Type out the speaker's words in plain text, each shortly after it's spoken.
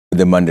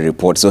the Monday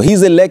Report. So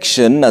his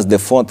election as the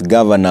fourth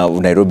governor of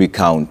Nairobi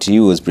County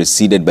was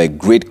preceded by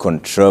great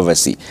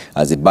controversy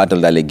as he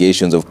battled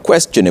allegations of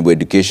questionable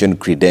education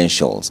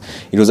credentials.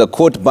 It was a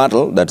court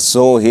battle that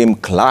saw him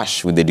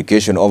clash with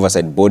education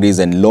oversight bodies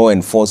and law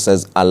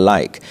enforcers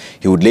alike.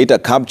 He would later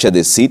capture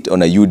the seat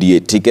on a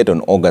UDA ticket on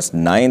August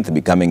 9th,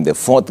 becoming the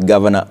fourth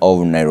governor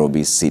of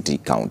Nairobi City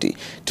County.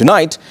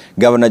 Tonight,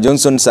 Governor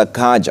Johnson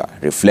Sakaja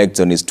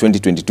reflects on his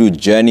 2022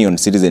 journey on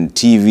Citizen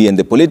TV and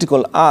the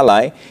political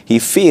ally he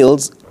feels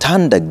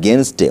turned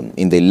against him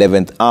in the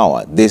 11th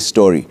hour. This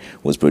story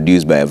was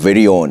produced by our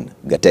very own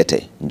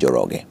Gatete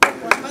Njoroge.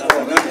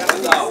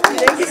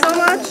 Thank you so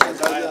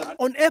much.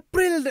 On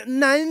April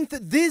 9th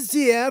this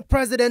year,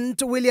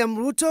 President William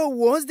Ruto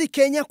was the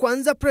Kenya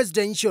Kwanza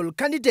presidential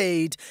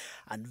candidate,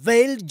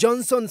 unveiled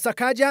Johnson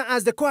Sakaja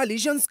as the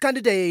coalition's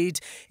candidate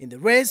in the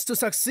race to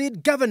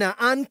succeed Governor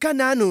Anne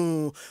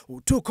Kananu,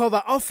 who took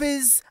over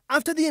office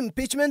after the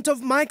impeachment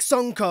of Mike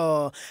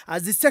Sonko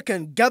as the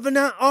second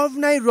governor of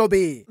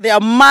Nairobi. There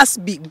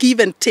must be give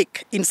and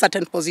take in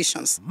certain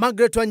positions.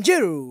 Margaret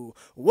Wanjiru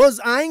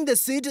was eyeing the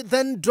seat,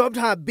 then dropped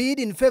her bid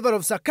in favor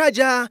of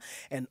Sakaja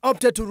and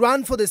opted to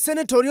run for the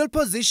senatorial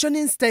position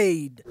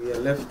instead. We are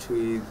left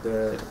with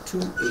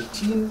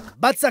 218.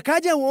 But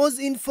Sakaja was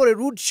in for a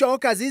rude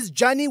shock as his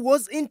journey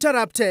was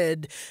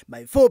interrupted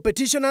by 4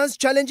 petitioners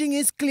challenging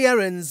his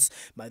clearance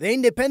by the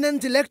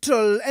Independent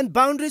Electoral and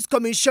Boundaries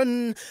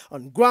Commission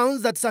on grounds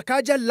that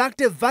Sakaja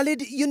lacked a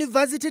valid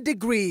university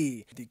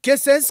degree. The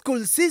cases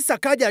could see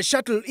Sakaja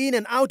shuttle in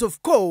and out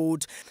of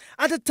court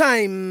at a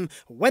time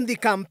when the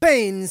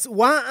campaigns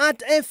were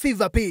at a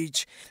fever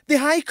pitch. The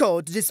High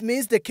Court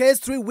dismissed the case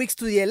 3 weeks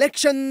to the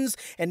elections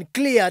and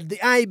cleared the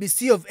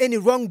IBC of any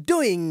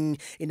wrongdoing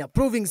in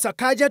approving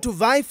Sakaja to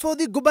vie for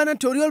the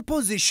gubernatorial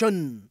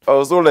position. I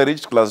was told I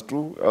reached class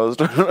 2.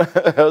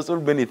 I was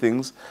told many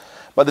things,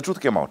 but the truth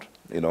came out,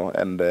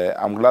 and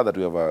I'm glad that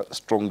we have a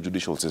strong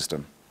judicial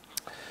system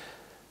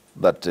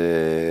that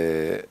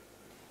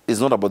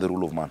is not about the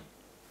rule of man,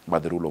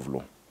 but the rule of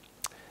law.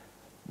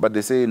 But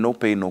they say no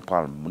pain, no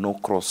palm, no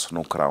cross,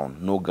 no crown,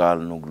 no gall,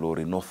 no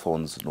glory, no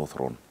thorns, no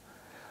throne.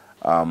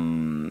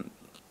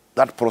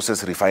 That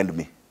process refined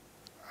me.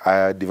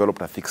 I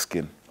developed a thick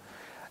skin.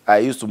 I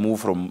used to move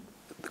from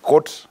the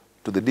court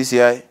to the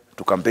DCI,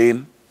 to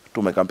campaign,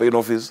 to my campaign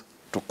office,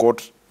 to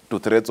court, to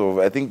threats of,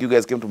 I think you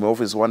guys came to my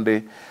office one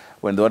day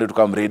when they wanted to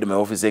come raid my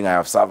office saying I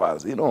have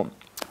servers,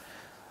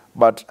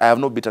 But I have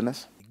no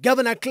bitterness.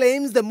 Governor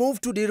claims the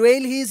move to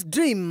derail his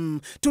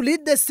dream to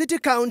lead the city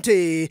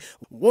county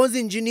was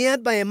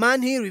engineered by a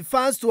man he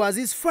refers to as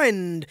his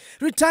friend,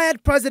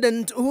 retired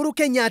President Uhuru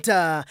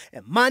Kenyatta,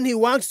 a man he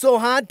worked so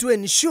hard to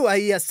ensure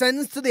he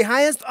ascends to the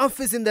highest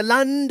office in the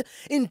land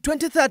in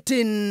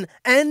 2013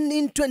 and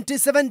in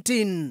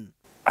 2017.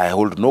 I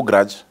hold no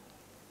grudge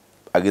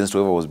against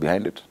whoever was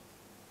behind it,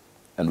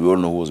 and we all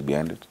know who was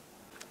behind it.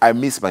 I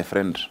miss my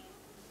friend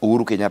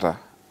Uhuru Kenyatta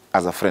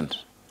as a friend.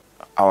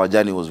 Our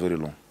journey was very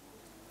long.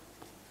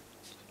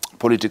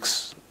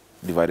 Politics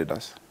divided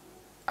us.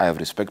 I have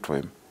respect for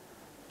him.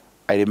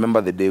 I remember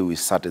the day we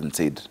sat and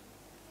said,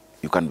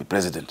 you can be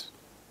president.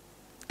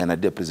 And I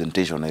did a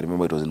presentation, I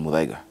remember it was in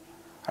Muthaiga,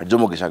 at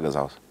Jomo Geshaga's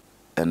house.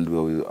 And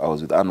I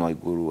was with Anwar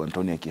Guru,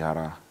 Antonia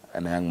Kihara,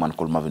 and a young man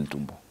called Marvin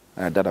Tumbo.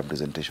 And I did a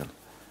presentation.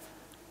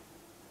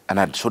 And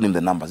I had shown him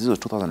the numbers. This was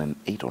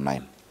 2008 or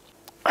 9.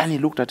 And he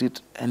looked at it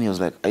and he was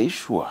like, are you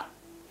sure?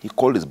 He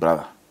called his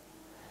brother.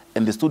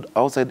 And they stood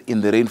outside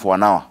in the rain for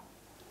an hour.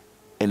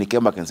 And he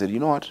came back and said, you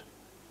know what?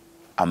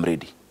 I'm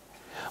ready.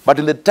 But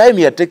in the time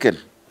he had taken,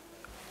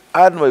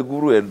 I had my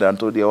guru and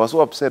Antonio. I was so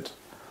upset.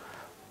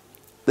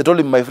 They told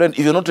him, my friend,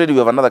 if you're not ready, we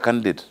have another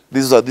candidate.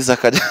 This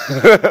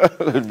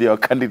Sakaja will be our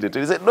candidate.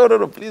 And he said,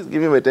 no, please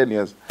give me my 10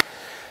 years.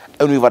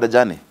 And we've had a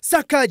journey.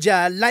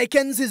 Sakaja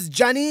likens his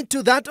journey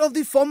to that of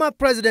the former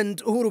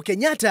President Uhuru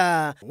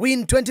Kenyatta, who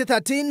in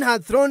 2013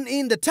 had thrown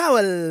in the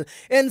towel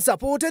and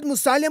supported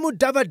Musalia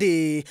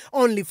Mudavadi,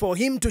 only for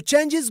him to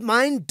change his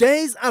mind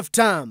days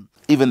after.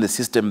 Even the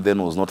system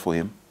then was not for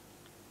him.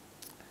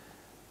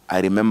 I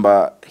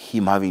remember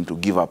him having to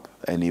give up,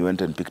 and he went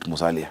and picked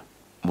Musalia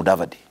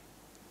Mudavadi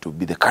to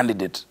be the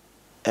candidate.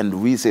 And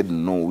we said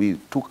no. We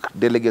took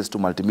delegates to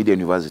Multimedia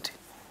University.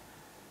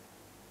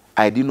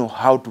 I didn't know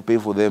how to pay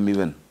for them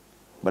even.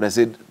 But I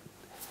said,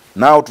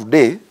 now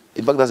today,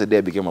 in fact, that's the day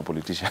I became a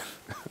politician.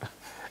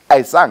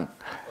 I sang.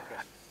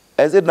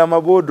 I said, Nama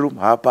boardroom,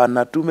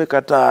 hapana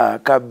tumekata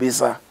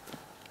kabisa.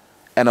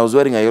 And I was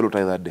wearing a yellow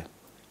tie that day.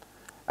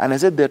 And I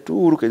said, there are 2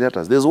 Uhuru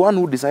Kenyattas. There's one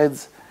who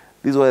decides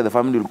this is why the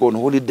family will go on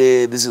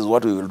holiday, this is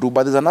what we will do.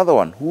 But there's another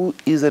one who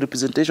is a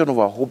representation of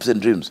our hopes and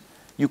dreams.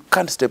 You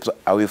can't step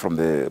away from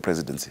the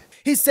presidency.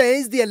 He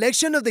says the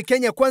election of the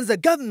Kenya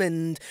Kwanza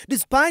government,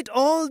 despite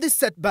all the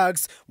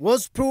setbacks,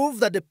 was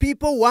proof that the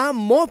people were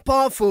more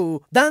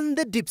powerful than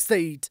the deep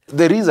state.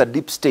 There is a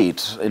deep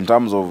state in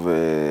terms of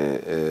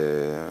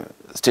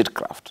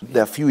statecraft.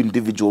 There are few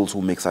individuals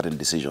who make certain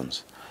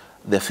decisions.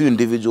 There are few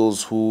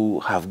individuals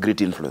who have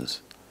great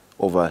influence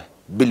over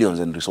billions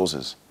in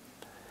resources.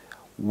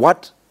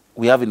 What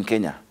we have in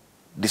Kenya,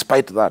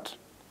 despite that,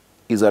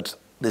 is that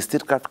the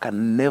statecraft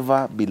can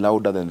never be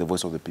louder than the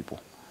voice of the people.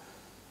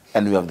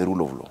 And we have the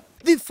rule of law.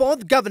 The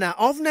fourth governor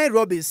of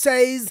Nairobi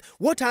says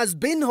what has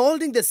been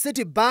holding the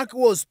city back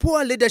was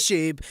poor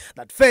leadership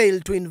that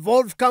failed to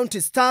involve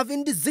county staff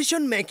in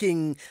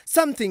decision-making,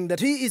 something that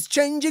he is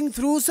changing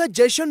through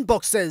suggestion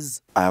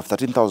boxes. I have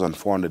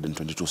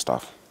 13,422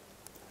 staff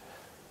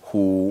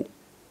who,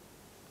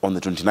 on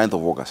the 29th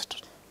of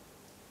August,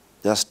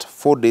 just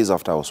 4 days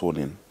after I was sworn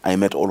in, I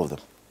met all of them.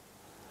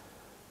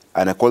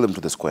 And I called them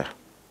to the square.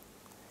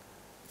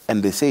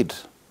 And they said,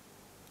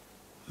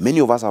 many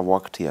of us have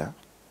worked here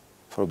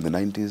from the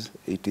 90s,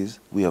 80s.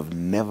 We have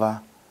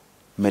never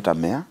met a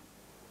mayor.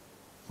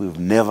 We've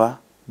never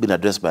been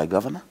addressed by a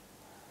governor.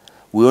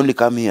 We only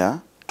come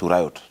here to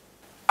riot.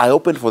 I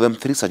opened for them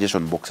 3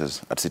 suggestion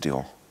boxes at City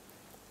Hall,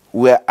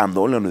 where I'm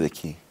the only one with the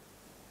key.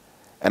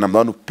 And I'm the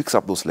one who picks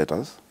up those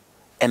letters,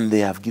 and they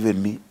have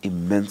given me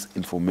immense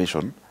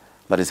information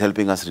that is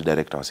helping us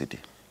redirect our city.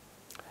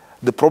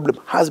 The problem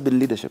has been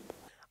leadership.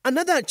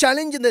 Another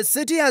challenge in the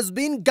city has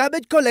been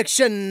garbage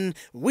collection,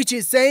 which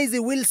he says he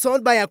will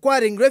solve by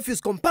acquiring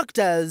refuse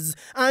compactors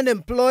and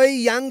employ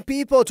young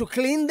people to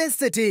clean the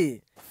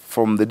city.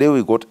 From the day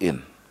we got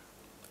in,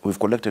 we've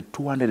collected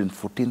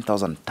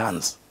 214,000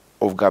 tons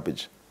of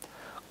garbage.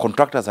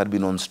 Contractors had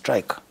been on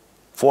strike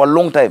for a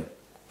long time,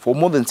 for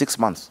more than 6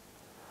 months.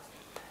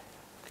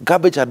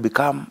 Garbage had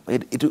become,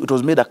 it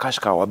was made a cash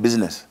cow, a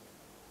business.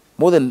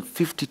 More than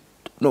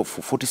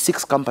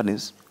 46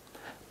 companies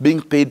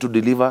being paid to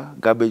deliver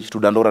garbage to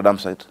Dandora dump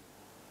site.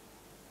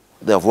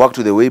 They have worked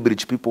with the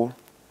Weybridge people.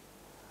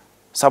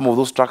 Some of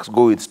those trucks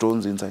go with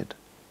stones inside,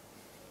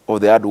 or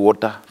they add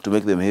water to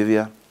make them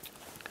heavier.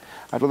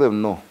 I told them,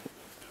 no,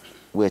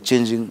 we're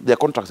changing. Their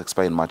contracts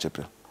expire in March,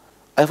 April.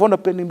 I found a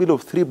pending bill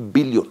of 3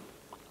 billion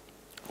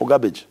for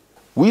garbage.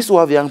 We used to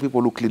have young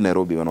people who clean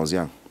Nairobi when I was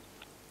young.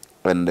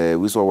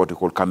 And we saw what we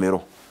call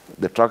Camero.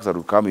 The trucks that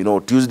will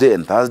come, Tuesday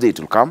and Thursday it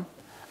will come.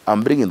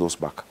 I'm bringing those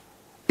back.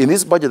 In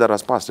this budget that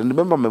has passed, and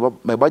remember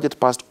my budget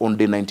passed on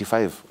day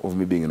 95 of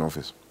me being in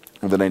office,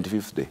 on the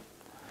 95th day.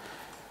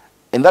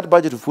 In that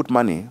budget we put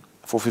money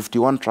for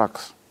 51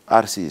 trucks,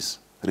 RCs,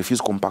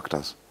 refuse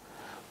compactors.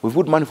 We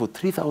put money for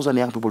 3,000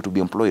 young people to be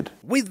employed.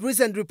 With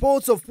recent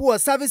reports of poor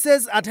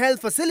services at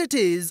health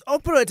facilities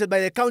operated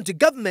by the county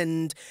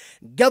government,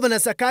 Governor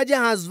Sakaja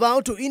has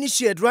vowed to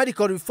initiate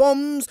radical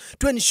reforms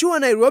to ensure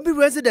Nairobi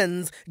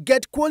residents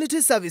get quality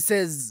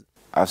services.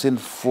 I've seen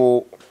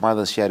 4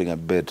 mothers sharing a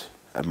bed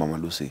at Mama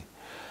Lucy.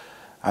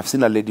 I've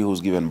seen a lady who's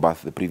given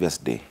birth the previous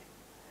day,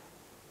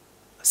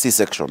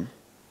 C-section,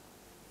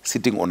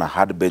 sitting on a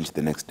hard bench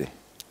the next day.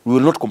 We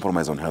will not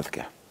compromise on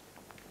healthcare.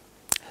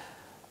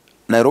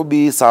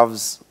 Nairobi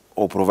serves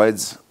or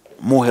provides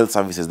more health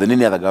services than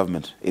any other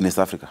government in East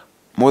Africa.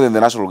 More than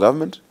the national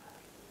government,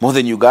 more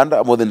than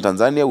Uganda, more than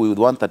Tanzania, we would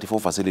want 34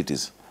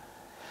 facilities.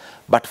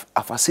 But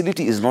a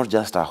facility is not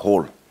just a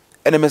whole.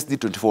 NMS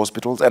did 24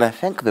 hospitals, and I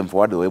thank them for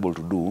what they were able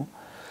to do.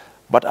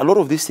 But a lot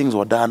of these things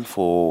were done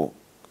to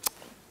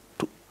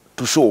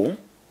show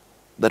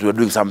that we are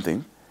doing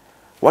something.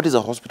 What is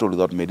a hospital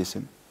without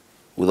medicine,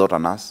 without a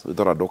nurse,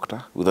 without a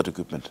doctor, without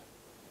equipment?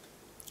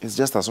 It's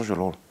just a social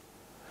hall.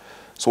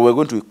 So we're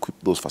going to equip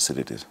those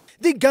facilities.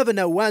 The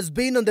governor, who has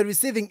been on the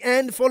receiving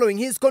end following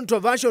his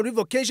controversial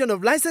revocation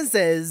of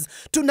licenses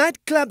to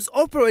nightclubs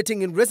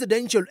operating in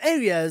residential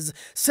areas,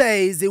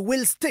 says he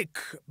will stick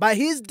by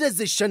his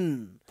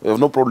decision. We have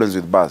no problems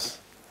with bars.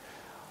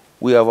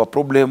 We have a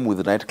problem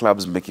with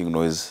nightclubs making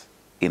noise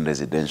in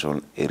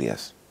residential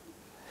areas.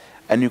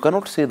 And you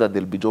cannot say that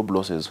there will be job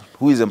losses.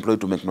 Who is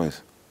employed to make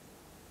noise?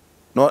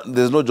 No,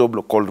 there's no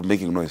job called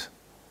making noise.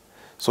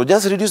 So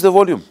just reduce the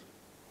volume.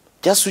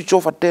 Just switch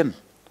off at 10.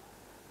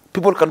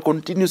 People can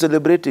continue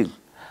celebrating.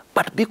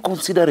 But be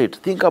considerate.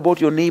 Think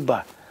about your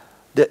neighbor.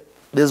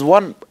 There's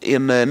one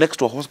next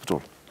to a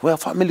hospital where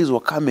families were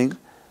coming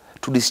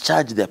to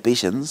discharge their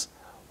patients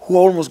who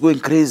are almost going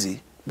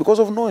crazy because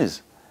of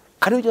noise.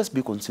 Can we just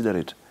be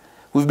considerate?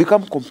 We've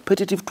become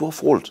competitive to a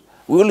fault.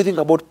 We only think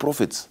about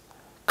profits.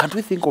 Can't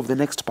we think of the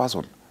next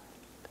person?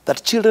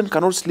 That children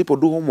cannot sleep or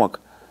do homework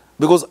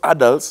because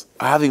adults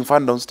are having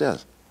fun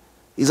downstairs.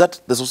 Is that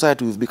the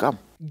society we've become?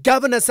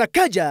 Governor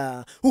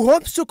Sakaja, who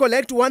hopes to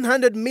collect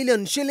 100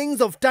 million shillings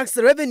of tax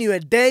revenue a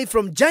day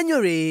from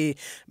January,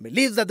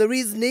 believes that there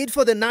is need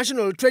for the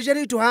National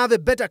Treasury to have a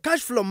better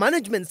cash flow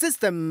management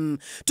system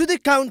to the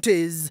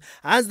counties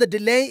as the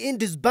delay in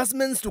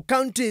disbursements to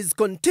counties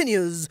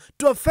continues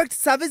to affect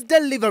service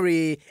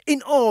delivery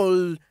in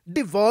all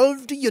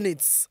devolved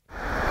units.